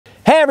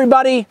Hey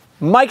everybody,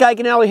 Mike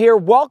Iaconelli here.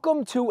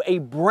 Welcome to a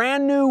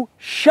brand new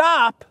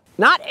shop,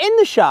 not in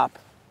the shop,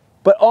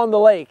 but on the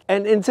lake.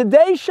 And in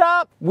today's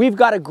shop, we've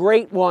got a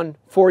great one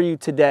for you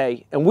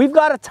today. And we've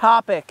got a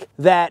topic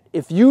that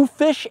if you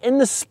fish in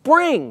the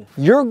spring,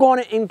 you're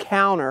going to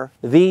encounter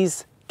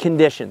these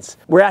conditions.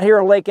 We're out here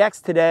on Lake X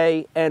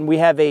today, and we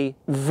have a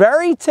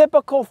very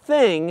typical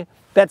thing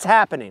that's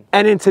happening.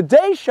 And in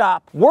today's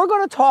shop, we're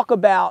going to talk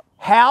about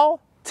how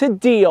to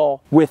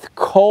deal with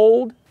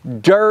cold,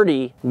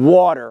 dirty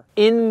water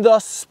in the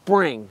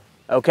spring,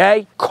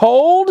 okay?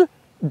 Cold,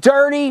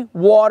 dirty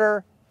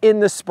water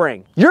in the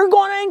spring. You're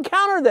going to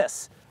encounter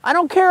this. I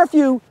don't care if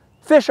you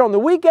fish on the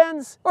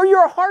weekends or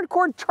you're a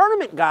hardcore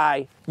tournament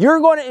guy, you're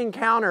going to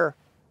encounter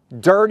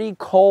dirty,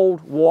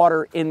 cold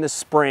water in the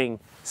spring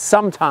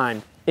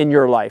sometime in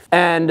your life.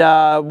 And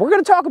we're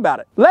going to talk about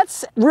it.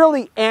 Let's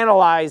really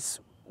analyze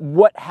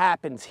what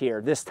happens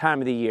here this time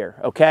of the year,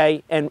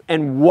 okay?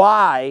 And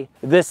why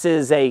this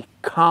is a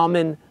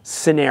common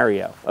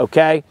scenario,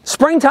 okay?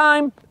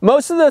 Springtime,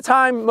 most of the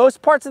time,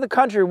 most parts of the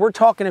country, we're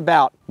talking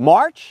about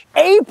March,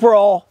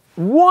 April,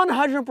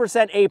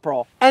 100%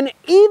 April, and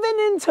even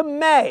into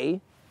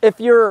May, if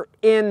you're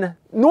in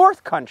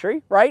North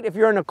Country, right? If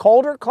you're in a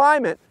colder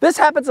climate, this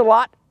happens a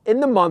lot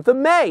in the month of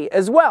May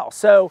as well.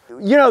 So,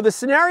 you know, the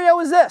scenario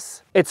is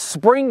this. It's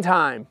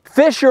springtime.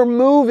 Fish are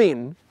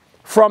moving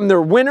from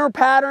their winter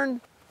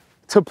pattern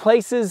to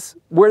places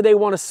where they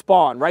want to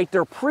spawn, right?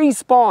 They're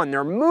pre-spawn,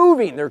 they're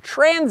moving, they're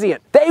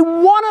transient. They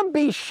want to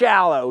be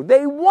shallow,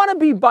 they want to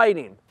be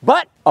biting.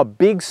 But a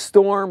big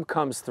storm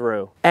comes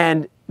through,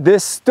 and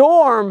this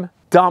storm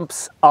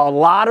dumps a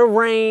lot of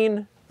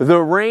rain. The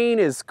rain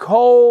is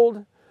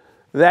cold.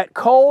 That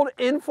cold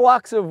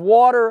influx of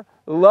water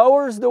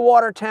lowers the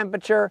water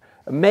temperature,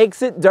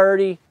 makes it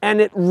dirty, and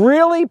it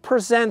really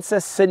presents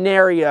a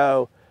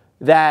scenario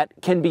that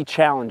can be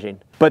challenging.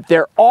 But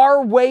there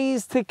are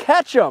ways to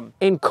catch them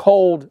in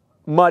cold,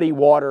 muddy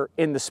water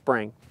in the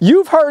spring.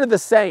 You've heard of the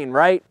saying,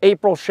 right?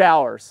 April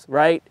showers,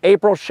 right?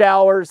 April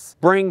showers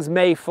brings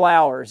May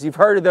flowers. You've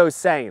heard of those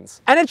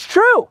sayings. And it's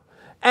true.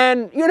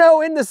 And you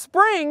know, in the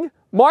spring,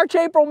 March,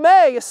 April,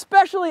 May,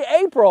 especially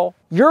April,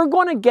 you're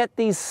gonna get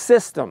these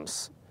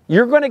systems.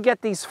 You're gonna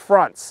get these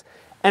fronts.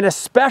 And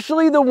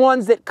especially the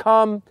ones that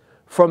come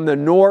from the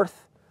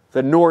north,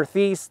 the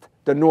northeast,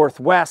 the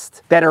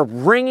northwest, that are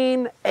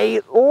bringing a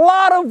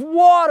lot of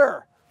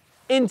water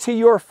into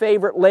your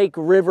favorite lake,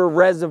 river,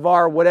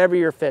 reservoir, whatever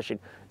you're fishing.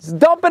 It's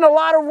dumping a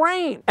lot of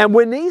rain. And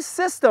when these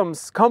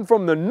systems come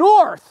from the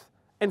north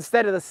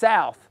instead of the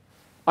south,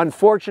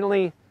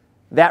 unfortunately,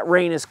 that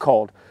rain is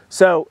cold.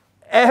 So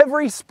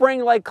every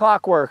spring like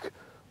clockwork,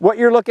 what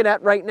you're looking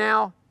at right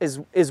now is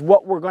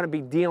what we're going to be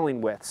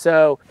dealing with.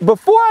 So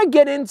before I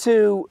get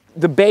into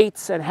the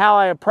baits and how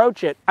I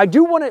approach it, I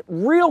do want to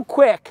real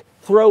quick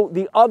throw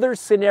the other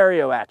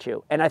scenario at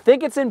you. And I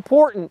think it's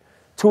important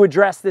to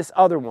address this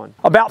other one.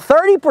 About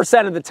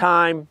 30% of the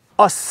time,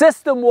 a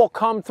system will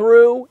come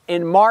through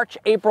in March,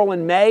 April,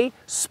 and May,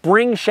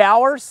 spring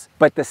showers,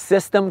 but the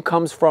system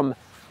comes from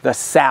the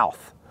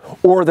south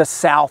or the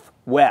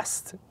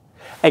southwest.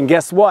 And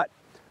guess what?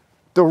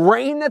 The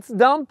rain that's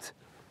dumped,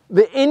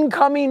 the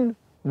incoming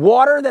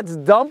water that's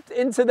dumped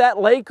into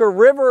that lake or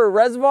river or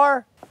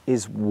reservoir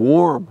is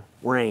warm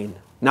rain,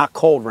 not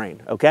cold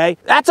rain, okay?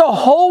 That's a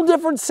whole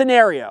different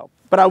scenario,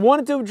 but I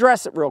wanted to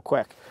address it real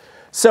quick.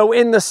 So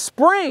in the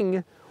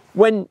spring,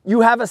 when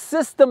you have a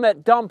system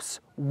that dumps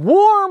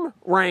warm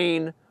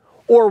rain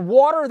or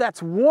water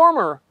that's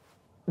warmer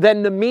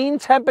than the mean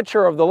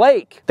temperature of the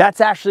lake, that's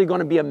actually going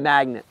to be a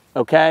magnet,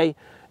 okay?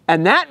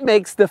 And that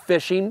makes the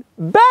fishing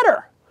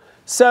better.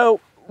 So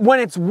when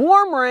it's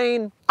warm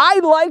rain, I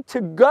like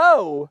to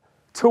go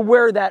to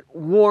where that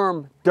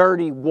warm,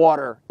 dirty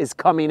water is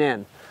coming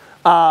in.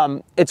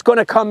 It's going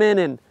to come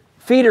in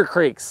feeder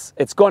creeks.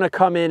 It's going to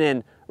come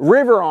in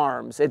river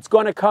arms. It's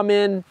going to come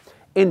in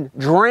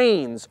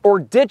drains or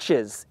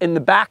ditches in the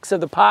backs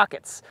of the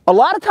pockets. A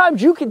lot of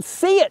times you can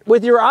see it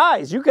with your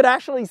eyes. You could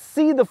actually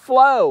see the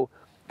flow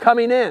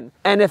coming in.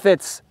 And if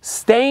it's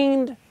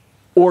stained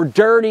or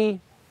dirty,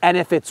 and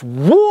if it's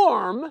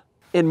warm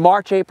in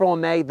March, April,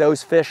 and May,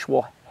 those fish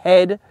will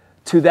head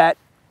to that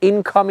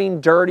incoming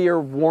dirty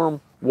or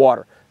warm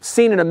water.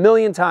 Seen it a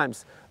million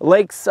times.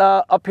 Lakes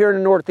up here in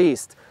the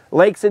Northeast,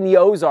 lakes in the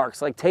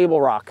Ozarks like Table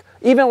Rock,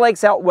 even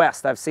lakes out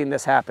west, I've seen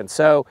this happen.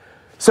 So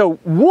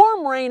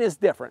warm rain is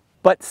different,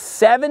 but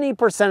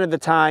 70% of the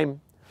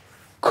time,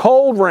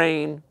 cold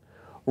rain,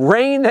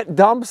 rain that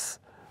dumps,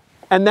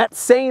 and that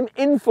same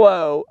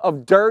inflow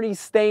of dirty,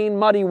 stained,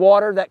 muddy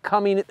water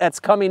that's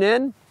coming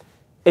in,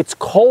 it's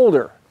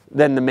colder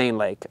than the main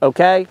lake,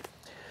 okay?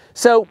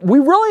 So we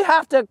really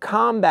have to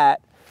combat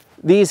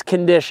these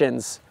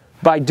conditions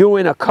by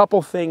doing a couple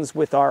things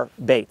with our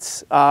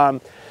baits.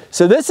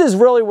 So this is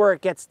really where it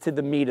gets to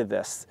the meat of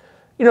this.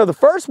 You know, the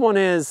first one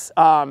is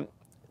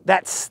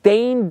that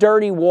stained,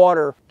 dirty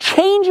water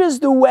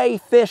changes the way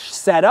fish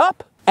set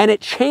up, and it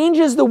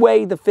changes the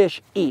way the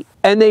fish eat.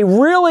 And they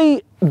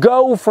really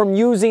go from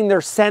using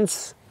their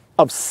sense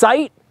of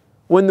sight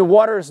when the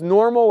water is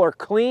normal or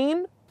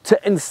clean to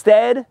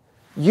instead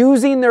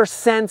using their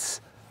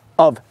sense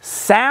of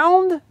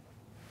sound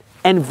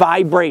and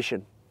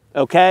vibration,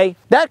 okay?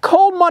 That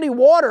cold, muddy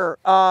water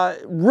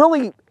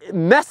really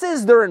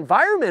messes their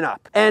environment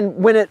up. And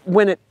when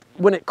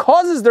it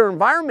causes their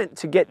environment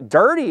to get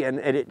dirty and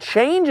it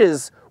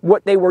changes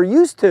what they were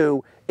used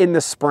to in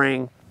the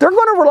spring, they're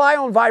going to rely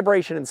on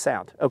vibration and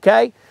sound,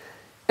 okay?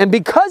 And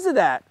because of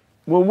that,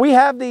 when we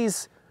have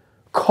these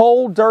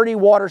cold, dirty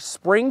water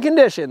spring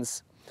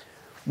conditions,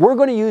 we're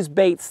going to use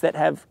baits that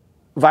have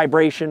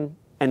vibration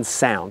and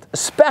sound,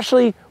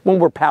 especially when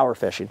we're power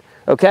fishing.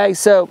 Okay,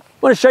 so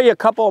I'm going to show you a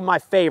couple of my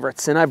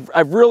favorites, and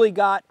I've really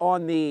got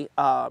on the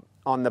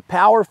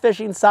power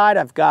fishing side,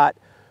 I've got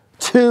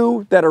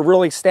two that are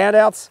really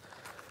standouts,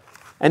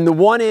 and the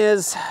one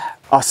is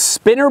a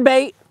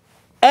spinnerbait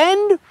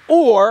and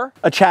or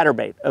a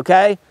chatterbait.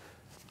 Okay,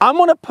 I'm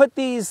going to put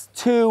these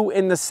two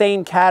in the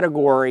same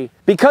category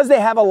because they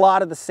have a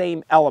lot of the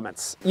same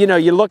elements. You know,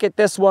 you look at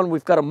this one,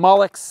 we've got a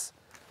Molix.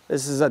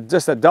 This is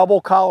just a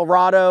double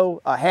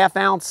Colorado, a 1/2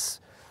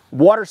 ounce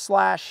water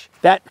slash.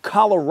 That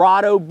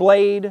Colorado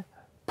blade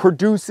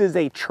produces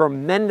a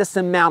tremendous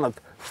amount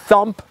of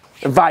thump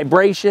and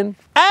vibration,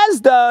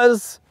 as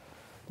does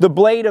the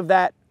blade of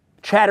that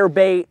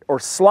chatterbait or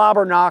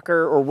slobber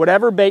knocker or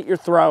whatever bait you're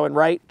throwing,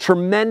 right?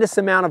 Tremendous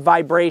amount of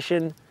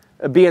vibration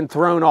being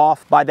thrown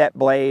off by that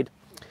blade.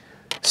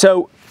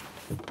 So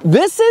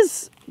this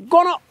is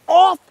gonna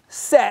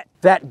offset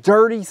that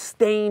dirty,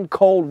 stained,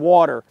 cold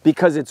water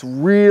because it's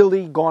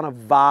really gonna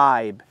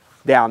vibe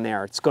down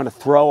there. It's gonna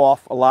throw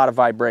off a lot of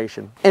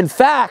vibration. In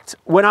fact,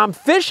 when I'm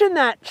fishing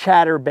that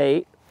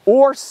chatterbait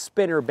or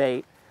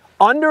spinnerbait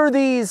under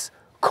these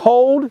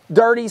cold,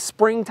 dirty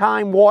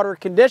springtime water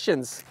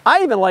conditions,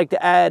 I even like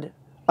to add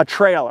a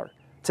trailer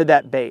to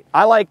that bait.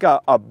 I like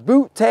a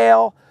boot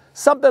tail,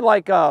 something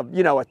like a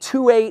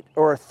 2.8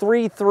 or a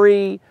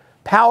 3.3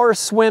 power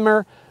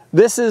swimmer.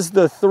 This is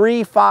the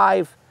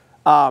 3.5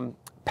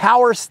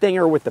 power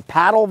stinger with the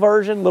paddle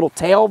version, little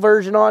tail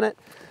version on it.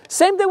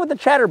 Same thing with the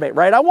chatterbait,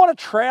 right? I want a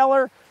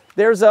trailer.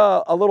 There's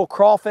a little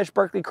crawfish,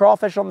 Berkley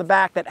crawfish on the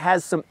back that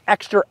has some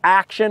extra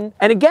action.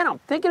 And again, I'm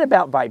thinking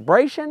about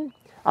vibration.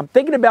 I'm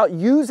thinking about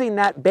using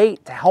that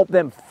bait to help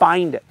them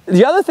find it.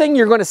 The other thing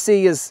you're gonna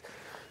see is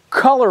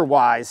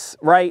color-wise,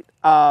 right?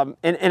 And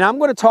I'm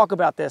gonna talk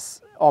about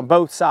this on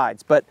both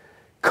sides, but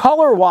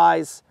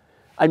color-wise,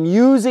 I'm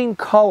using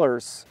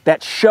colors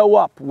that show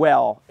up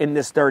well in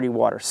this dirty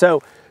water.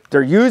 So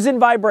they're using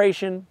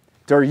vibration,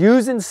 they're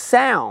using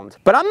sound,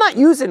 but I'm not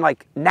using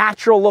like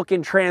natural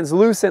looking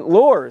translucent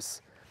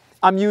lures.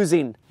 I'm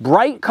using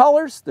bright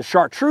colors, the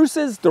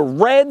chartreuses, the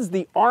reds,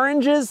 the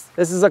oranges.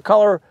 This is a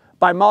color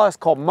by Molix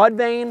called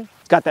Mudvayne.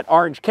 It's got that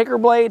orange kicker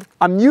blade.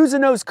 I'm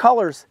using those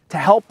colors to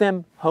help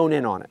them hone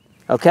in on it,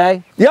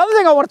 okay? The other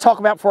thing I want to talk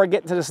about before I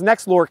get into this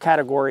next lure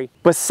category,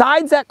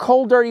 besides that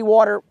cold, dirty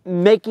water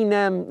making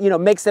them,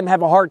 makes them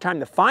have a hard time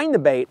to find the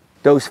bait,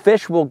 those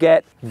fish will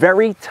get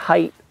very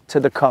tight to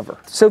the cover.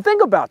 So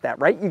think about that,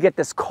 right? You get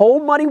this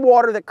cold, muddy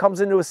water that comes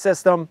into a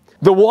system.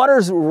 The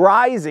water's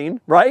rising,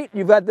 right?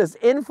 You've got this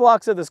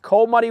influx of this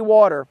cold, muddy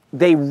water.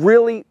 They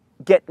really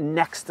get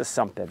next to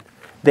something.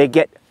 They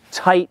get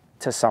tight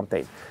to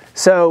something.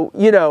 So,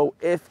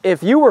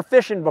 if you were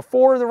fishing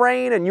before the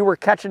rain and you were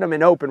catching them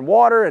in open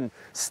water and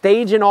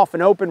staging off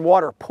an open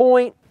water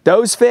point,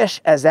 those fish,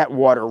 as that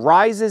water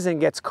rises and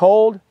gets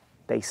cold,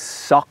 they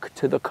suck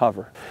to the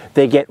cover.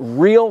 They get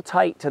real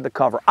tight to the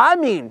cover. I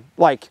mean,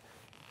 like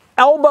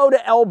elbow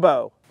to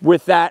elbow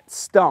with that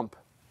stump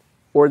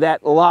or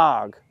that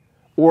log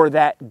or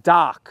that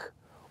dock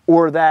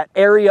or that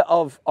area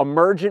of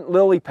emergent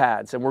lily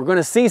pads. And we're going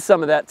to see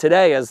some of that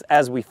today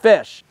as we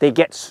fish. They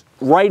get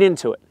right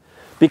into it.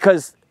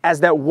 Because as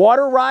that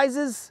water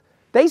rises,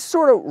 they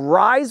sort of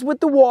rise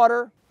with the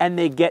water and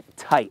they get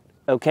tight,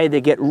 okay?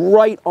 They get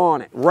right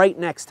on it, right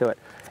next to it.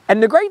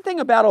 And the great thing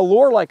about a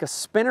lure like a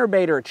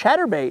spinnerbait or a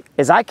chatterbait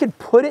is I could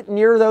put it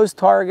near those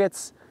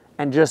targets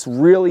and just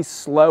really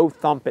slow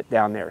thump it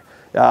down there.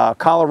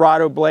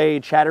 Colorado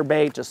blade,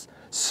 chatterbait, just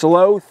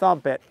slow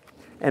thump it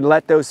and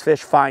let those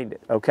fish find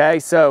it, okay?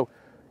 So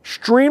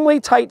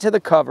extremely tight to the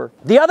cover.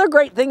 The other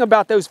great thing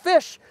about those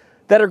fish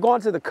that are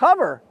going to the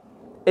cover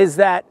is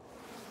that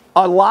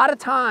a lot of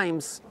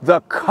times the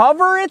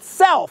cover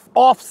itself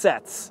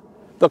offsets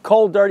the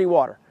cold, dirty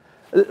water.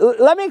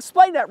 Let me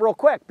explain that real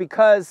quick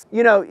because,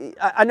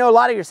 I know a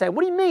lot of you are saying,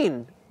 what do you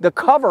mean the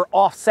cover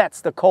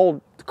offsets the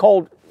cold,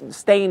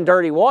 stained,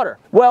 dirty water?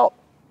 Well,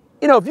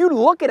 if you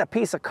look at a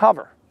piece of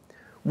cover,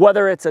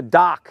 whether it's a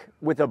dock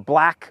with a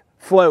black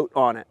float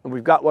on it, and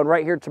we've got one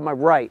right here to my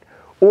right,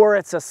 or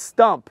it's a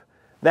stump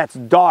that's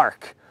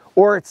dark,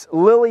 or it's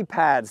lily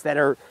pads that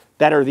are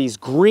these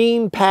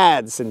green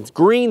pads and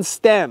green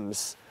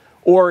stems,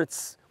 or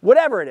it's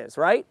whatever it is,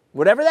 right?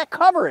 Whatever that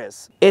cover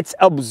is, it's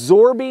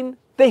absorbing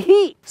the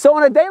heat. So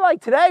on a day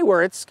like today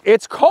where it's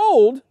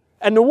cold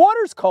and the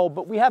water's cold,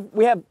 but we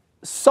have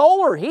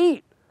solar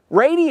heat,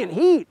 radiant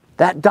heat,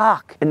 that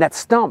dock and that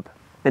stump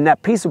and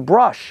that piece of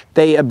brush,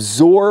 they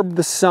absorb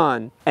the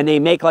sun and they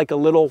make like a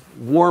little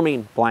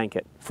warming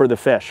blanket for the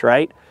fish,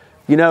 right?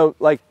 You know,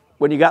 like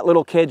when you got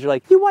little kids, you're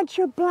like, you want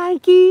your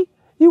blankie?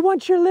 You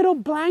want your little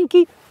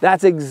blankie?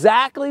 That's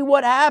exactly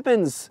what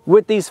happens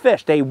with these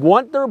fish. They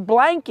want their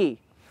blankie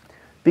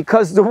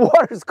because the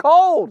water's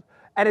cold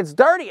and it's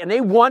dirty and they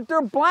want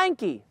their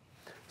blankie.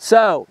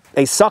 So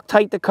they suck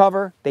tight the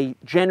cover. They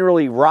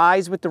generally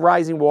rise with the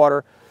rising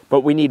water,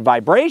 but we need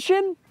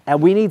vibration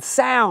and we need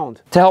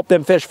sound to help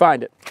them fish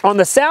find it. On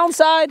the sound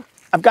side,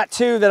 I've got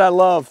two that I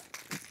love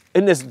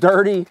in this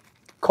dirty,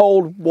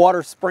 cold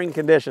water spring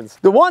conditions.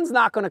 The one's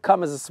not gonna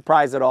come as a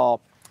surprise at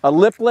all. A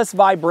lipless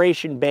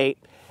vibration bait,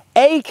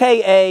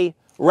 AKA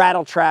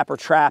rattle trap or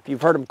trap.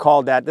 You've heard them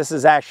called that. This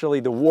is actually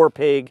the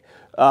Warpig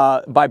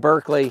by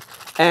Berkley.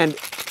 And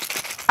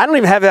I don't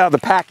even have it out of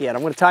the pack yet.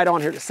 I'm gonna tie it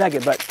on here in a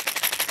second, but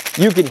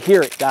you can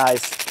hear it,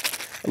 guys.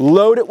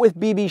 Load it with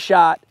BB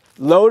shot,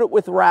 load it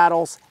with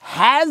rattles,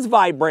 has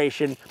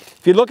vibration.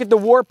 If you look at the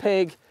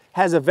Warpig,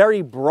 has a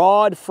very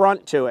broad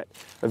front to it,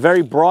 a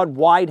very broad,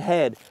 wide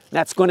head.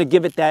 That's gonna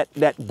give it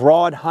that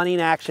broad hunting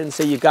action.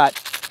 So you got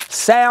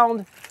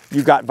sound,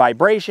 you got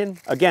vibration.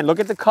 Again, look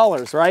at the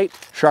colors, right?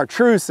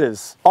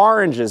 Chartreuses,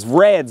 oranges,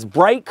 reds,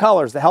 bright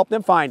colors to help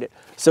them find it.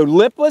 So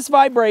lipless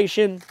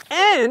vibration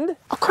and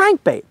a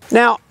crankbait.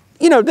 Now,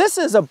 you know, this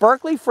is a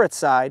Berkley Fritz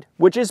side,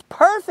 which is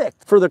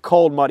perfect for the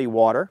cold, muddy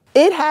water.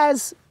 It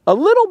has a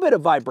little bit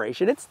of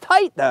vibration. It's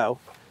tight though,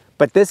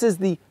 but this is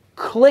the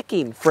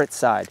clicking Fritz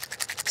side.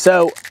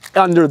 So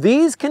under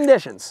these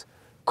conditions,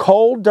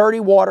 cold, dirty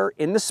water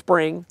in the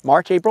spring,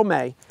 March, April,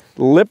 May,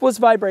 lipless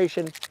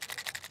vibration,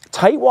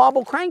 tight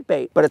wobble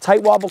crankbait, but a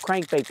tight wobble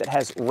crankbait that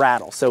has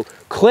rattle. So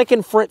click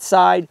and Fritz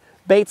side,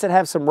 baits that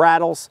have some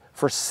rattles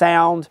for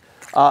sound.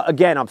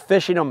 Again, I'm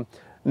fishing them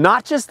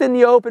not just in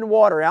the open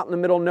water out in the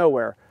middle of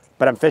nowhere,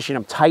 but I'm fishing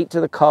them tight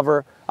to the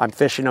cover. I'm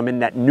fishing them in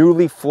that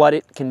newly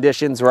flooded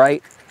conditions,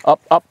 right?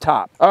 Up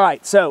top. All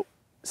right, so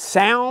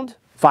sound,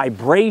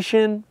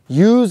 vibration,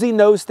 using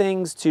those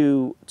things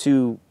to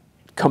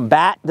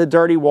combat the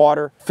dirty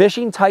water,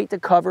 fishing tight to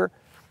cover,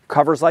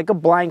 covers like a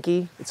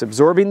blankie, it's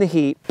absorbing the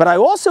heat. But I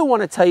also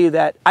want to tell you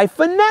that I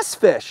finesse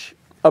fish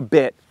a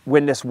bit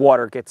when this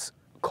water gets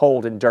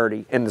cold and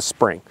dirty in the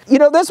spring. You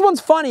know, this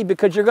one's funny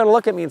because you're going to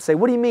look at me and say,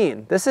 what do you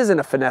mean? This isn't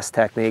a finesse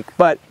technique.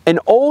 But an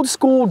old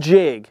school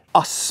jig,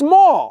 a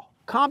small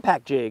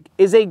compact jig,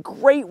 is a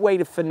great way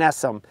to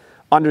finesse them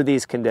under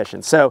these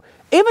conditions. So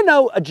even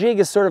though a jig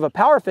is sort of a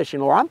power fishing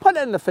lure, I'm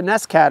putting it in the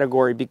finesse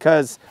category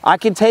because I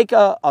can take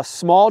a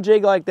small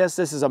jig like this.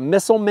 This is a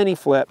Missile Mini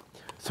Flip,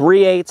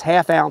 3/8,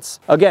 ½ ounce.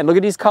 Again, look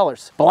at these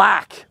colors.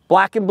 Black,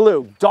 black and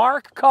blue,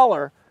 dark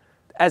color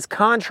as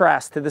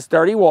contrast to this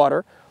dirty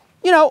water.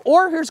 You know,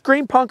 or here's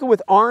green pumpkin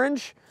with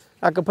orange.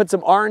 I could put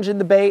some orange in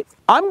the bait.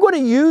 I'm going to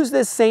use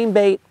this same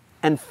bait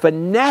and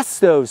finesse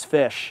those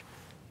fish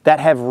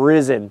that have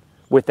risen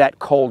with that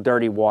cold,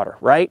 dirty water,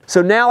 right?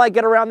 So now I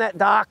get around that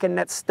dock and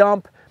that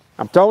stump.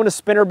 I'm throwing a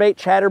spinnerbait,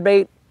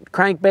 chatterbait,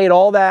 crankbait,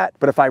 all that.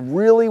 But if I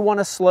really want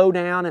to slow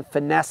down and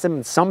finesse them,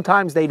 and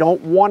sometimes they don't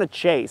want to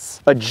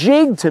chase, a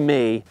jig to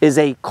me is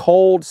a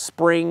cold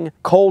spring,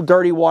 cold,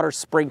 dirty water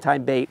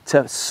springtime bait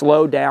to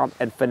slow down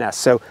and finesse.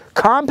 So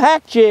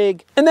compact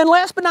jig. And then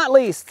last but not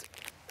least,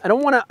 I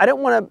don't want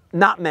to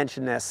not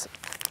mention this,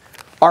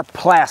 are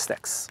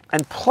plastics.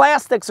 And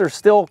plastics are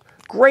still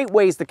great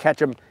ways to catch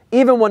them,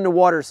 even when the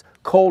water's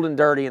cold and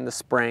dirty in the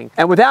spring.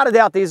 And without a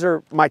doubt, these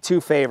are my two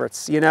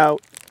favorites. You know,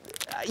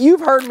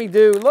 you've heard me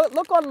do,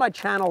 look on my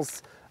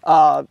channel's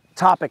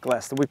topic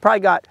list. We've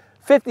probably got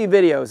 50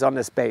 videos on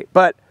this bait,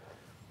 but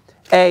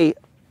a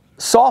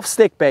soft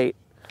stick bait,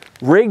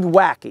 rigged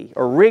wacky,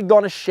 or rigged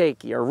on a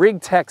shaky, or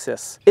rigged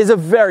Texas, is a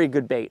very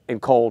good bait in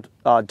cold,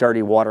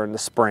 dirty water in the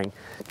spring.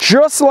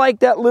 Just like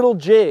that little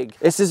jig,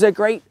 this is a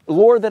great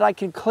lure that I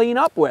can clean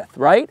up with,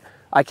 right?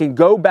 I can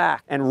go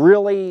back and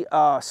really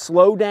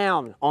slow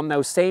down on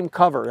those same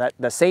cover,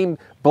 the same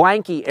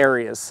blankie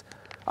areas.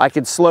 I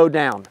can slow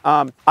down.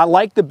 I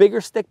like the bigger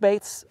stick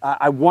baits.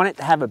 I want it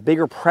to have a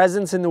bigger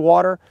presence in the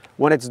water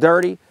when it's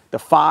dirty. The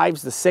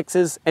 5s, the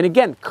 6s, and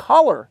again,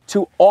 color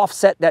to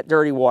offset that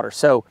dirty water.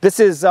 So this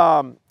is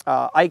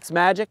Ike's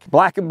Magic,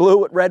 black and blue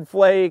with red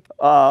flake,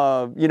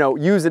 you know,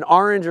 using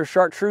orange or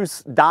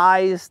chartreuse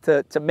dyes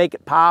to make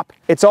it pop.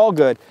 It's all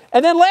good.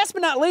 And then last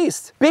but not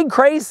least, big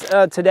craze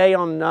today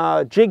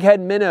on jig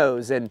head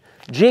minnows and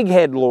jig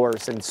head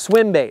lures and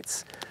swim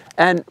baits.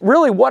 And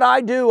really what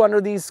I do under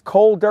these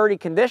cold, dirty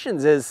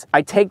conditions is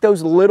I take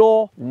those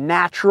little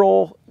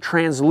natural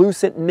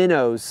translucent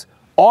minnows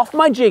off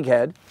my jig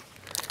head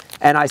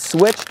and I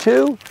switch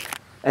to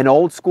an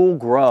old school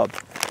grub.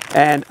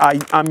 And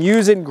I'm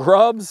using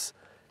grubs,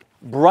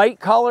 bright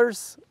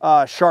colors,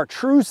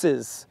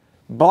 chartreuses,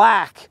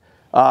 black,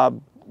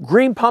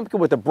 green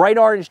pumpkin with a bright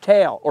orange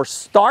tail, or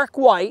stark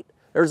white.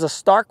 There's a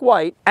stark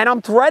white. And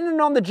I'm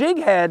threading on the jig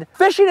head,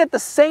 fishing it the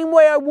same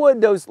way I would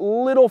those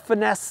little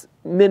finesse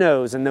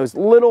minnows and those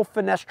little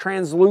finesse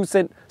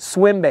translucent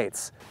swim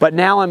baits. But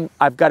now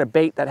I've got a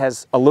bait that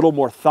has a little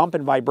more thump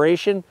and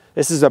vibration.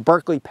 This is a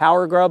Berkley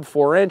Power Grub,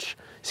 4-inch.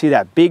 See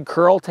that big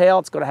curl tail?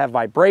 It's going to have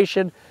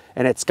vibration.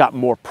 and it's got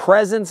more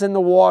presence in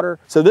the water.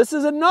 So this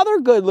is another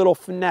good little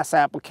finesse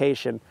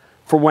application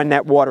for when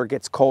that water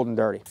gets cold and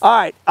dirty. All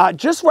right,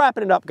 just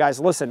wrapping it up, guys.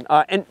 Listen,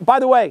 and by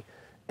the way,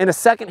 in a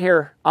second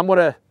here, I'm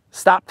gonna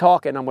stop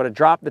talking. I'm gonna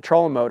drop the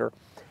trolling motor,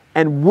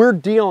 and we're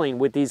dealing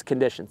with these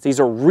conditions. These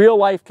are real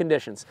life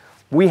conditions.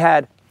 We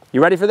had,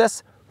 you ready for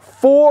this?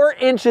 4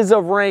 inches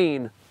of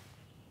rain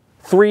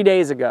 3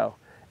 days ago,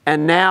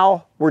 and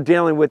now we're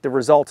dealing with the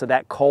results of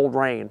that cold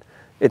rain.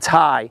 It's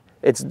high,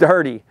 it's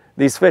dirty.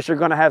 These fish are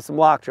gonna have some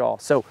lockjaw.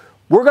 So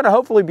we're gonna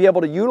hopefully be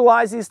able to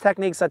utilize these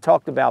techniques I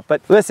talked about.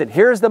 But listen,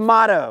 here's the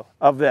motto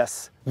of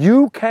this.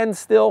 You can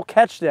still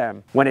catch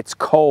them when it's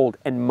cold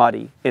and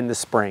muddy in the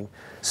spring.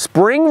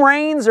 Spring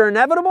rains are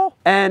inevitable,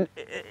 and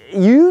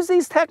use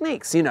these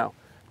techniques, you know,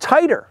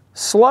 tighter,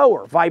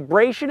 slower,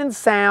 vibration and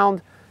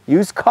sound.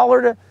 Use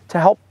color to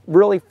help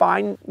really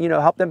find, you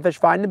know, help them fish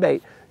find the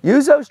bait.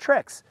 Use those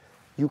tricks.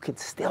 You can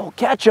still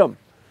catch them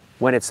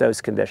when it's those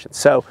conditions.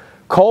 So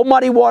cold,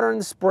 muddy water in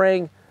the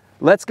spring.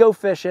 Let's go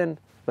fishing.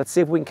 Let's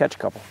see if we can catch a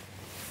couple.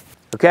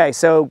 Okay,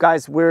 so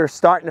guys, we're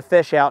starting to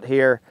fish out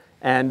here,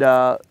 and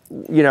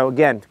you know,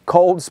 again,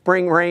 cold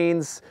spring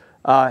rains.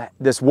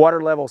 This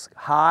water level's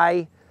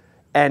high,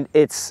 and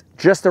it's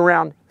just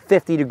around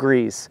 50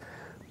 degrees.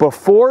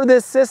 Before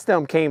this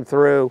system came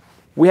through,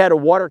 we had a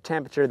water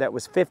temperature that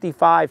was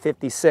 55,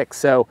 56.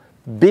 So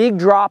big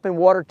drop in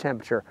water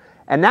temperature.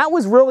 And that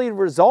was really the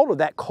result of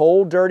that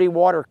cold, dirty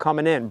water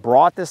coming in,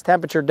 brought this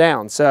temperature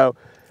down. So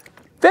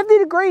 50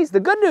 degrees, the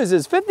good news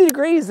is 50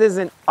 degrees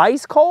isn't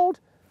ice cold,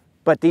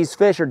 but these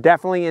fish are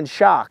definitely in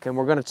shock. And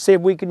we're gonna see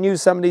if we can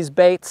use some of these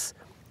baits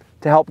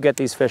to help get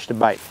these fish to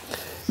bite.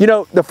 You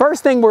know, the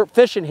first thing we're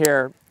fishing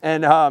here,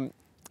 and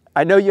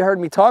I know you heard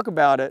me talk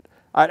about it,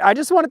 I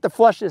just wanted to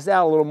flesh this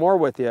out a little more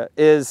with you,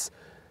 is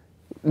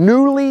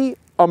newly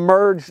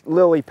emerged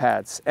lily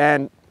pads.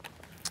 And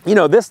you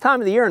know, this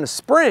time of the year in the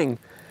spring,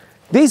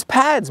 these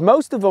pads,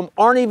 most of them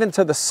aren't even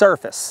to the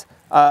surface.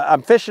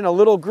 I'm fishing a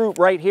little group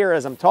right here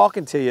as I'm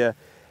talking to you,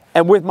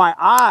 and with my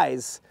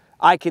eyes,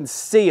 I can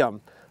see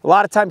them. A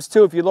lot of times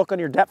too, if you look on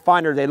your depth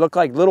finder, they look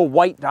like little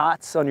white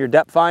dots on your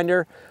depth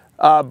finder.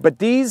 But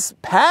these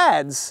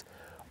pads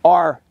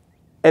are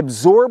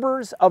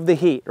absorbers of the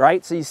heat,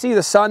 right? So you see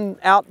the sun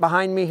out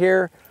behind me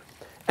here,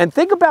 and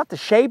think about the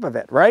shape of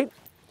it, right?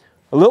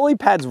 A lily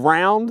pad's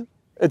round.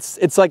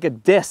 It's like a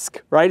disc,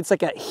 right? It's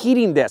like a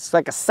heating disc,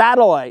 like a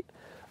satellite.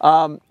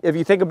 If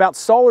you think about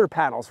solar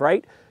panels,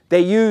 right?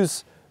 They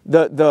use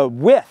the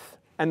width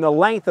and the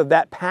length of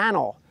that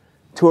panel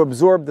to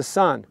absorb the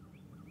sun.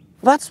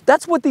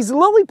 That's what these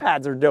lily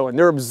pads are doing.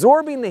 They're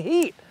absorbing the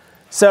heat.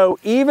 So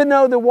even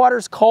though the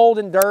water's cold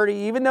and dirty,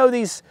 even though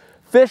these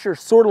fish are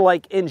sort of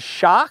like in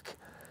shock,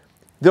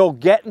 they'll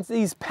get into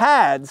these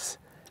pads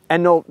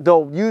and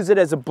they'll use it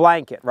as a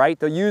blanket, right?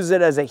 They'll use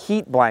it as a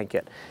heat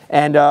blanket.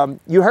 And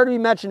you heard me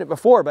mention it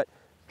before, but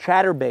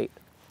chatterbait,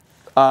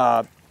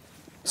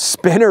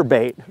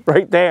 spinnerbait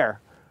right there,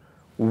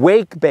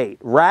 wake bait,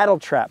 rattle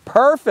trap,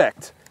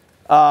 perfect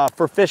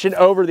for fishing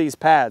over these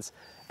pads.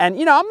 And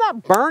you know, I'm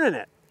not burning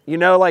it. You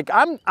know, like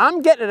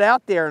I'm getting it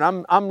out there,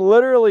 and I'm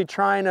literally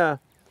trying to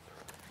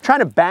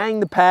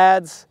bang the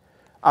pads.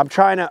 I'm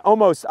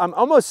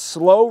almost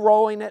slow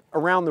rolling it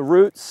around the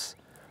roots,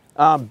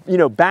 you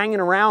know, banging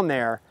around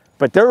there.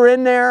 But they're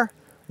in there.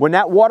 When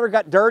that water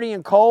got dirty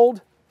and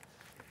cold,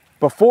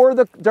 before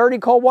the dirty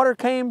cold water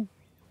came,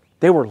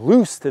 they were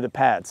loose to the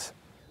pads.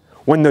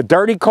 When the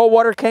dirty cold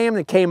water came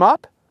and came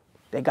up,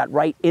 they got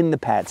right in the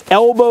pads,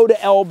 elbow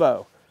to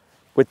elbow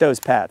with those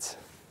pads.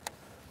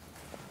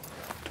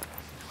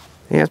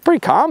 Yeah, it's pretty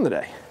calm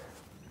today.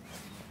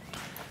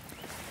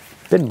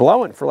 Been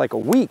blowing for like a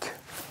week.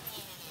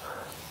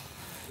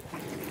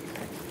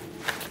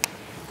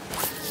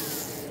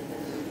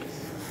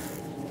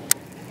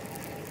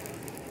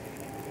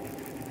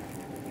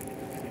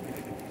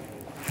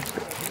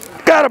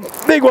 Got him,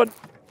 big one.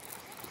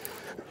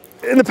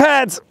 In the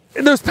pads,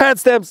 in those pad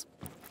stems.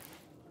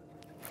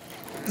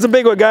 It's a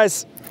big one,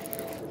 guys.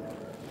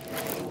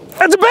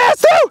 That's a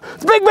bass too!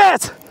 It's a big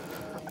bass!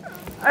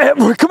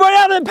 Come right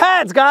out of the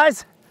pads,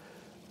 guys.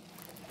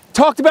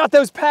 Talked about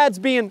those pads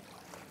being,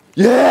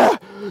 yeah.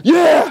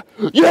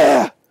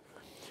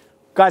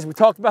 Guys, we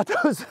talked about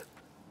those.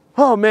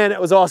 Oh man,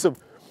 that was awesome.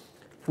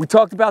 We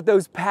talked about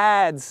those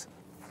pads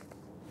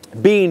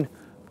being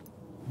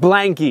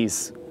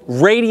blankies,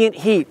 radiant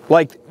heat,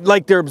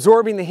 like they're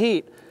absorbing the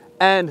heat.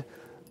 And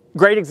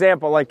great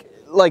example,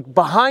 like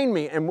behind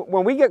me, and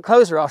when we get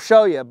closer, I'll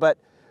show you, but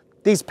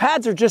these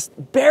pads are just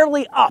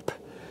barely up.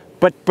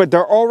 But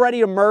they're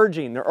already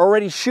emerging. They're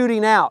already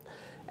shooting out.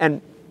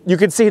 And you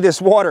can see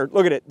this water.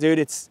 Look at it,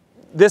 dude.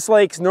 This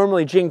lake's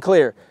normally gin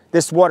clear.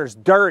 This water's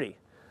dirty.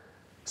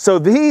 So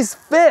these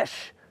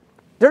fish,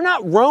 they're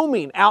not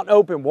roaming out in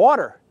open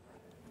water.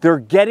 They're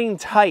getting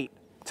tight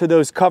to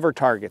those cover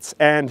targets.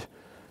 And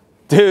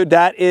dude,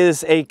 that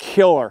is a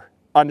killer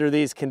under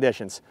these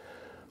conditions.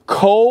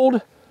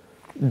 Cold,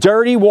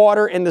 dirty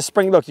water in the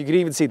spring. Look, you can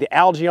even see the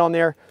algae on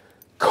there.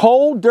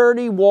 Cold,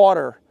 dirty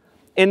water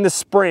in the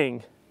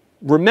spring.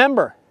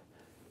 Remember,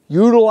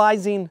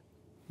 utilizing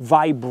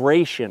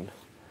vibration,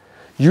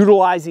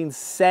 utilizing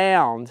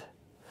sound,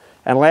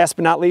 and last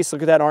but not least,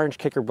 look at that orange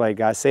kicker blade,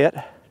 guys, see it?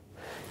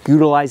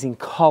 Utilizing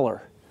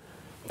color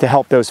to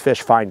help those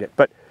fish find it.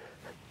 But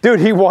dude,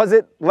 he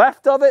wasn't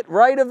left of it,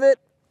 right of it,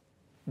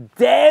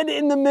 dead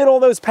in the middle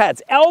of those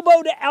pads,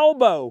 elbow to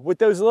elbow with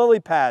those lily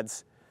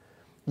pads,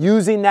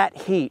 using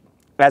that heat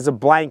as a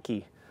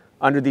blankie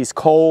under these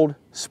cold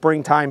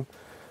springtime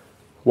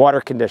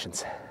water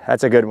conditions.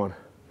 That's a good one.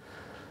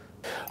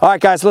 All right,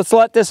 guys, let's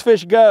let this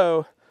fish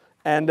go,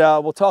 and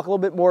we'll talk a little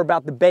bit more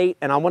about the bait,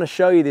 and I want to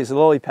show you these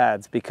lily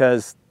pads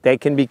because they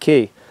can be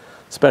key,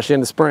 especially in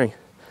the spring.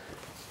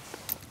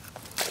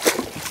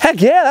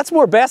 Heck yeah, that's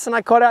more bass than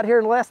I caught out here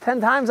in the last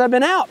 10 times I've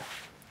been out.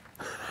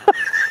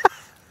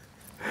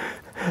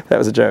 That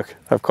was a joke.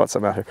 I've caught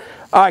some out here.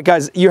 All right,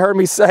 guys, you heard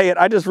me say it.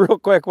 I just real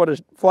quick want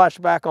to flash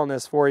back on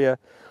this for you.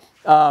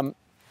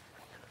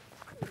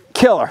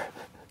 Killer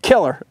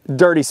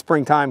dirty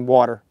springtime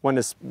water when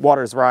this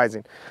water is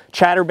rising.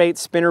 Chatterbait,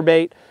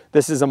 spinnerbait.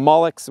 This is a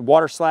Molix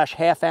water slash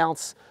 ½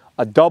 ounce,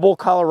 a double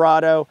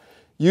Colorado,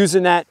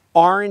 using that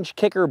orange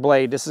kicker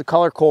blade. This is a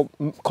color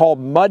called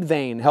mud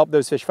vein, help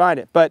those fish find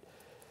it. But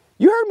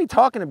you heard me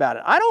talking about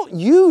it. I don't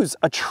use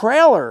a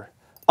trailer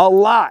a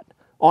lot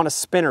on a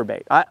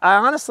spinnerbait. I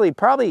honestly,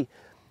 probably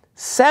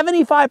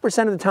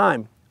 75% of the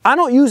time, I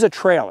don't use a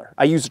trailer.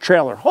 I use a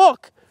trailer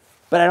hook,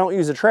 but I don't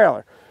use a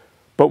trailer.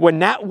 But when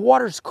that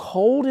water's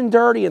cold and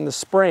dirty in the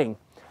spring,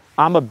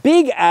 I'm a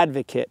big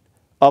advocate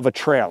of a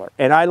trailer.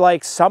 And I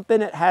like something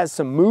that has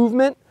some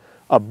movement,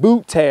 a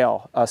boot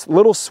tail, a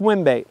little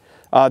swim bait.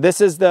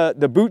 This is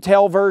the boot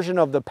tail version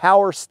of the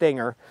Power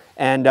Stinger,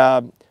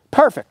 and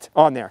perfect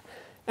on there.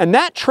 And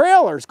that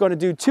trailer is going to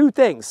do two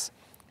things.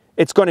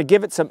 It's going to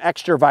give it some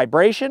extra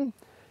vibration.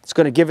 It's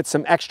going to give it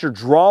some extra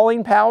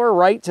drawing power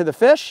right to the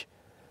fish,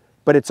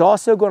 but it's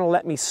also going to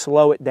let me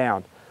slow it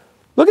down.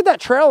 Look at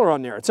that trailer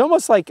on there. It's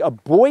almost like a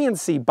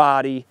buoyancy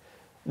body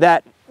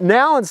that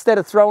now, instead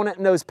of throwing it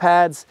in those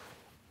pads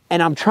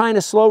and I'm trying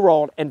to slow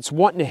roll it and it's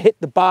wanting to hit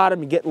the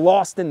bottom and get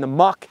lost in the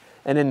muck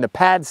and in the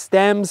pad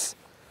stems,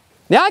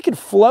 now I can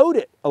float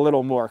it a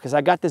little more because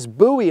I got this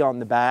buoy on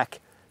the back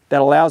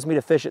that allows me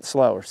to fish it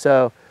slower.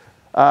 So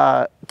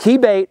key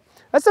bait.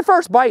 That's the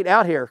first bite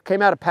out here,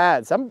 came out of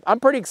pads. I'm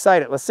pretty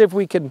excited. Let's see if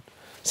we can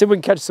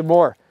catch some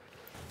more.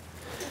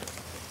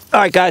 All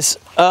right, guys,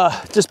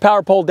 just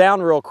power pole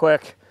down real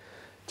quick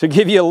to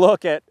give you a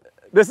look at,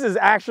 this is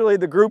actually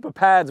the group of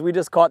pads we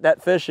just caught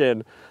that fish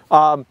in.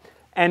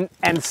 And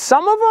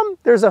some of them,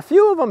 there's a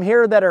few of them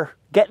here that are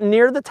getting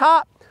near the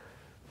top,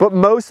 but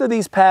most of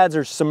these pads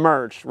are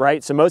submerged,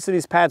 right? So most of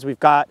these pads we've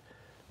got,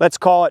 let's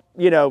call it,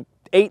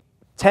 8,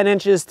 10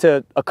 inches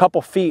to a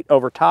couple feet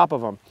over top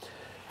of them.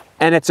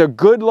 And it's a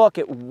good look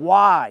at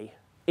why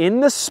in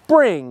the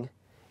spring,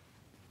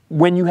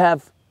 when you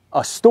have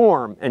a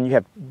storm and you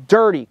have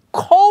dirty,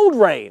 cold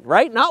rain,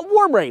 right? Not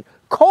warm rain,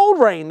 cold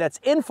rain that's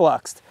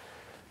influxed.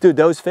 Dude,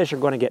 those fish are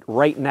going to get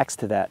right next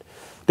to that.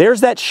 There's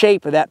that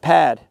shape of that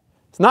pad.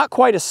 It's not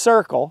quite a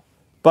circle,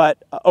 but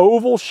an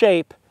oval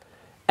shape.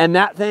 And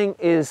that thing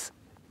is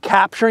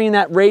capturing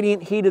that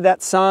radiant heat of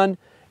that sun.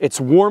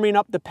 It's warming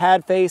up the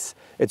pad face.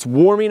 It's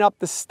warming up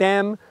the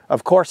stem.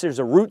 Of course, there's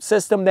a root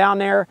system down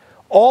there.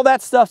 All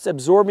that stuff's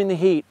absorbing the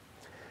heat.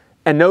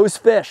 And those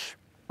fish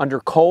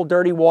under cold,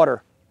 dirty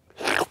water,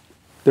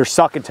 they're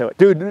sucking to it.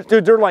 Dude,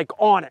 they're like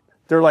on it.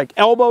 They're like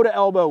elbow to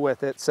elbow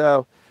with it.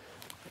 So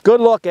good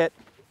look at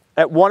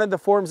one of the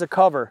forms of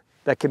cover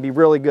that can be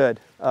really good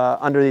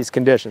under these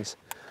conditions.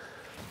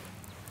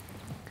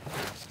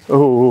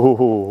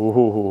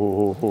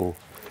 Ooh,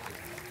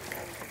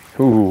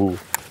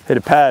 hit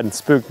a pad and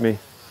spooked me.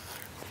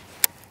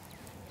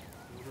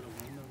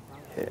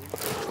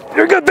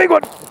 You're a good big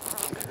one.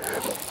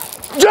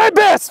 Giant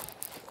bass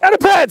out of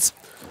pads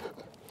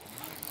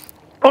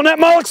on that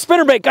Molix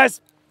spinnerbait, guys.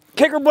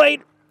 Kicker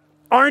blade,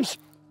 orange.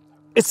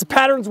 It's the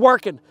pattern's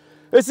working.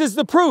 This is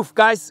the proof,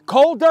 guys.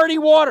 Cold, dirty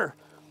water.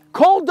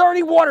 Cold,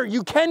 dirty water.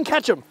 You can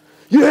catch them.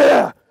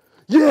 Yeah,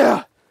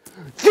 yeah,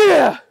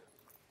 yeah.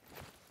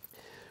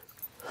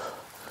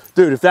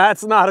 Dude, if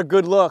that's not a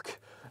good look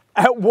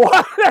at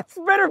why that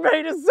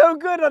spinnerbait is so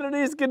good under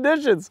these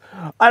conditions,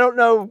 I don't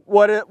know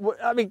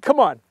I mean, come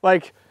on.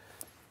 Like,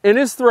 in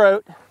his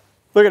throat,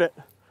 look at it.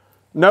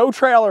 No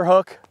trailer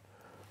hook,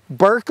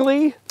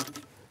 Berkley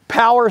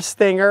Power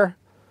Stinger,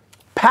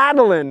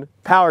 paddling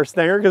Power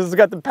Stinger, because it's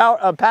got the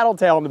paddle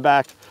tail in the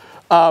back.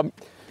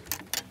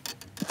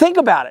 Think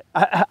about it.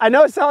 I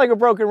know it sounds like a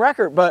broken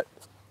record, but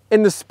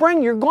in the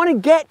spring, you're going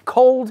to get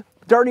cold,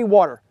 dirty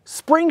water.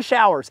 Spring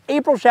showers,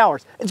 April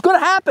showers. It's going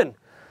to happen.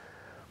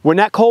 When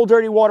that cold,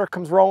 dirty water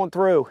comes rolling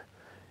through,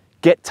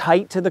 get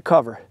tight to the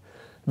cover.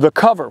 The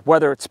cover,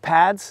 whether it's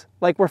pads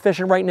like we're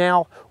fishing right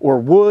now, or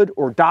wood,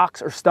 or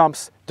docks, or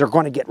stumps, they're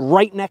going to get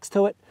right next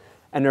to it,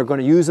 and they're going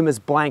to use them as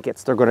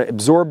blankets. They're going to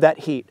absorb that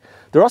heat.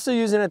 They're also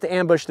using it to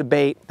ambush the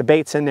bait. The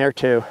bait's in there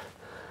too,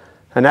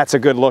 and that's a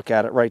good look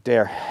at it right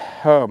there.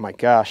 Oh my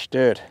gosh,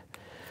 dude.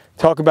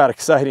 Talk about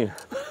exciting.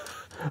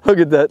 Look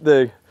at that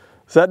thing.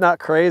 Is that not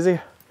crazy?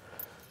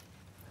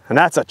 And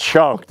that's a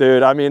chunk,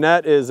 dude. I mean,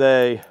 that is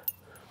a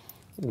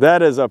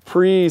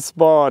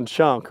pre-spawn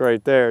chunk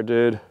right there,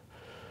 dude.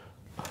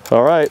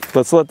 All right,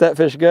 let's let that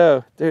fish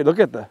go. Dude, look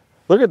at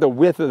the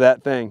width of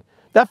that thing.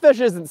 That fish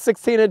isn't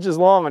 16 inches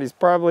long, and he's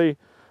probably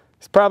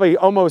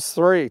almost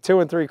 3, 2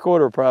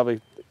 3/4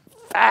 probably.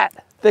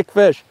 Fat, thick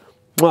fish.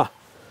 Mwah.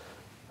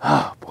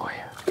 Oh boy.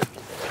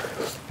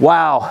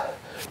 Wow.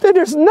 Dude,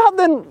 there's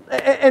nothing,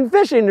 in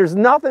fishing, there's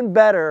nothing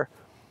better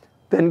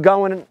than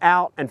going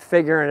out and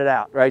figuring it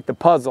out, right? The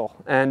puzzle.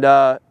 And,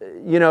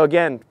 you know,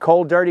 again,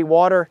 cold, dirty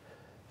water,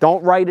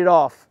 don't write it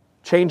off.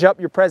 Change up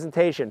your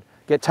presentation.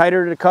 Get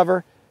tighter to the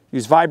cover,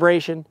 use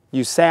vibration,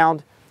 use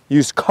sound,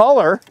 use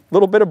color, a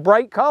little bit of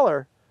bright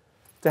color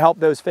to help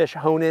those fish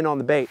hone in on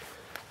the bait.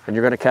 And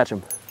you're gonna catch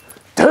them.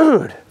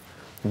 Dude,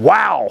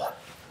 wow.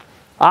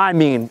 I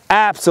mean,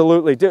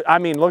 absolutely, dude. I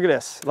mean, look at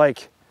this.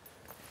 Like,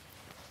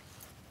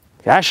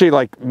 he actually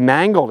like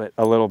mangled it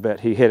a little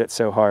bit. He hit it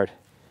so hard.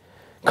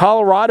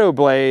 Colorado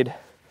blade.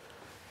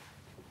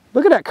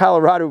 Look at that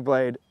Colorado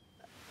blade.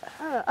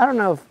 I don't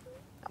know if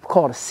I'll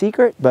call it a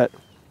secret, but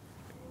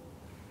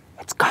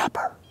it's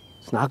copper.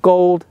 It's not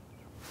gold.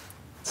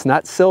 It's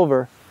not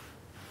silver.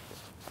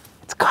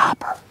 It's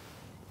copper.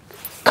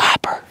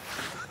 Copper.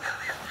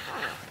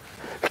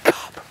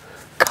 Copper.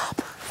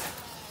 Copper.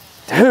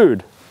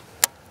 Dude.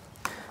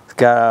 It's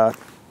got a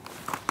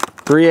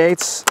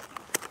 3/8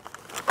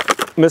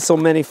 missile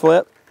mini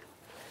flip.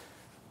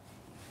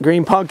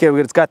 Green pumpkin,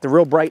 it's got the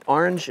real bright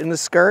orange in the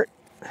skirt.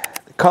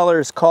 The color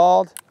is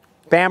called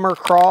Bammer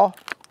Crawl.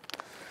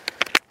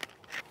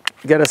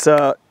 Get us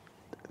a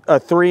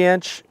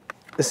 3-inch.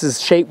 This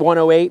is shape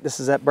 108. This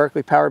is that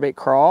Berkley Powerbait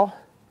Crawl.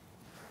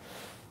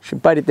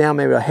 Should bite it down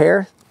maybe a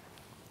hair.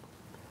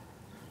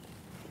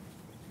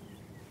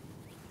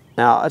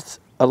 Now it's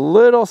a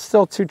little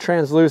still too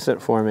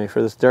translucent for me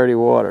for this dirty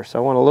water, so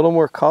I want a little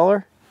more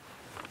color.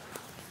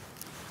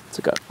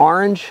 It's like an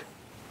orange.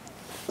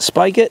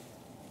 Spike it.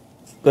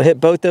 Go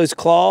hit both those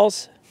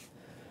claws,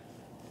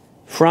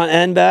 front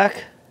and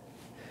back.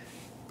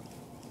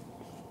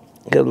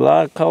 Get a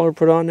lot of color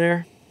put on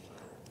there.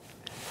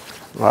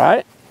 All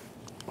right.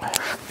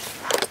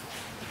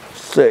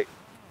 Let's see.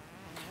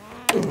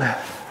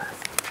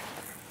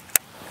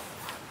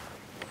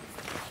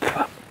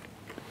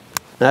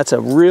 That's a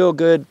real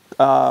good,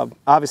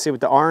 obviously with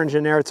the orange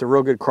in there, it's a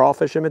real good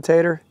crawfish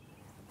imitator,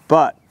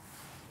 but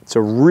it's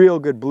a real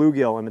good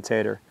bluegill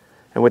imitator.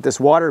 And with this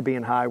water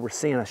being high, we're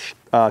seeing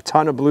a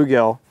ton of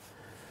bluegill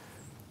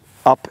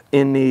up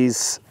in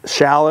these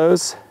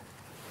shallows.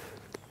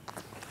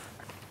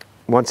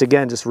 Once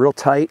again, just real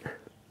tight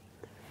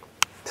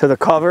to the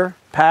cover.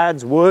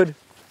 Pads, wood,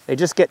 they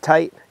just get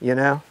tight, you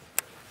know?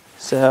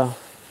 So,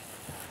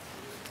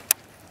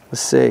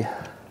 let's see.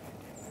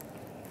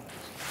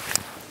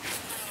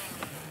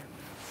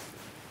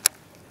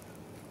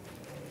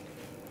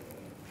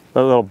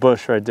 That little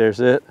bush right there's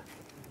it.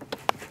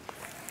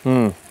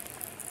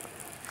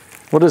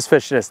 We'll just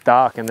fish this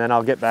dock and then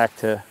I'll get back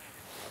to,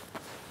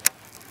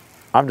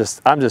 I'm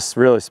just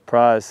really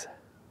surprised.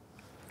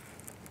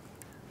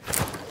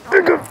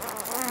 There he goes.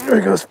 There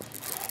he goes.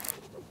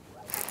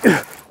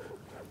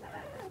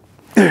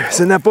 It's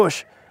in that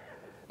bush.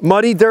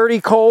 Muddy, dirty,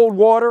 cold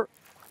water.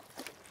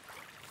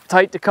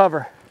 Tight to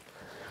cover.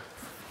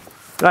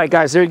 All right,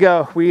 guys, there you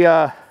go. We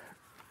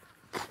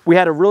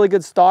had a really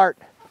good start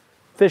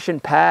fishing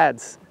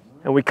pads,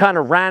 and we kind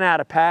of ran out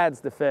of pads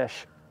to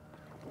fish.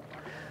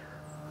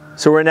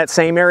 So we're in that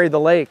same area of the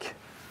lake,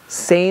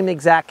 same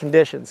exact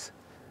conditions.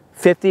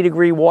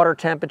 50-degree water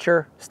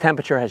temperature. This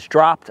temperature has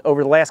dropped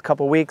over the last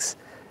couple weeks.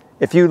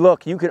 If you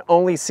look, you can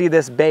only see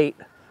this bait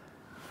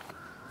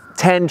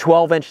 10,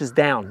 12 inches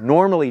down.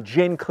 Normally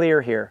gin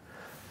clear here.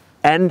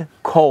 And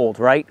cold,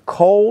 right?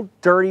 Cold,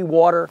 dirty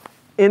water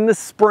in the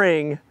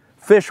spring,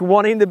 fish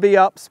wanting to be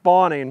up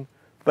spawning,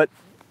 but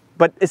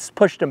it's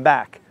pushed them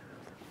back.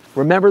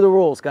 Remember the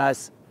rules,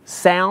 guys.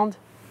 Sound,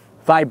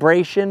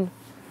 vibration,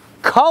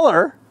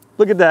 color.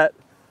 Look at that.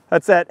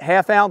 That's that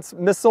 1/2 ounce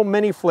missile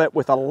mini flip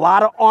with a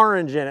lot of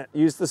orange in it.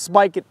 Use the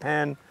spike it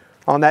pen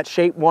on that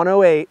shape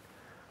 108.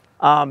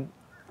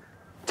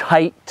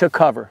 Tight to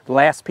cover. The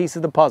last piece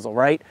of the puzzle,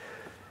 right?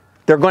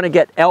 They're going to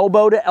get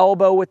elbow to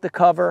elbow with the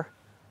cover.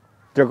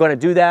 They're going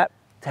to do that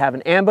to have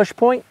an ambush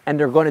point, and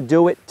they're going to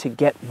do it to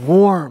get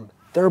warm.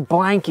 They're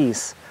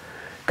blankies.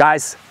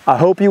 Guys, I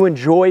hope you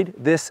enjoyed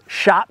this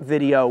shop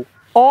video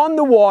on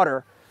the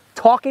water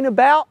talking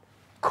about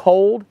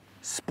cold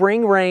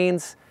spring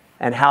rains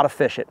and how to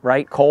fish it,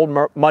 right? Cold,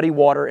 muddy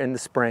water in the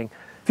spring.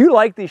 If you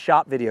like these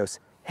shop videos,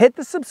 hit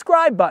the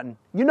subscribe button.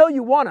 You know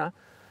you wanna.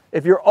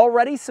 If you're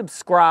already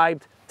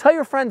subscribed, tell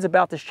your friends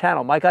about this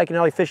channel, Mike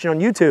Iaconelli Fishing on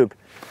YouTube.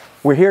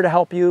 We're here to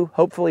help you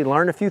hopefully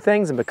learn a few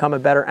things and become a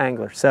better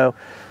angler. So,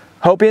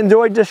 hope you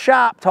enjoyed this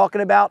shop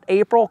talking about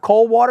April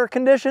cold water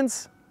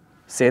conditions.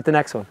 See you at the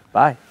next one.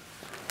 Bye.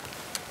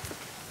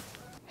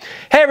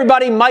 Hey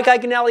everybody, Mike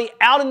Iaconelli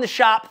out in the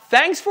shop.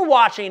 Thanks for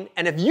watching.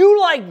 And if you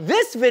like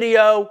this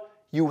video,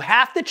 you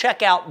have to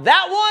check out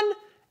that one,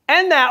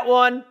 and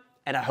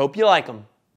I hope you like them.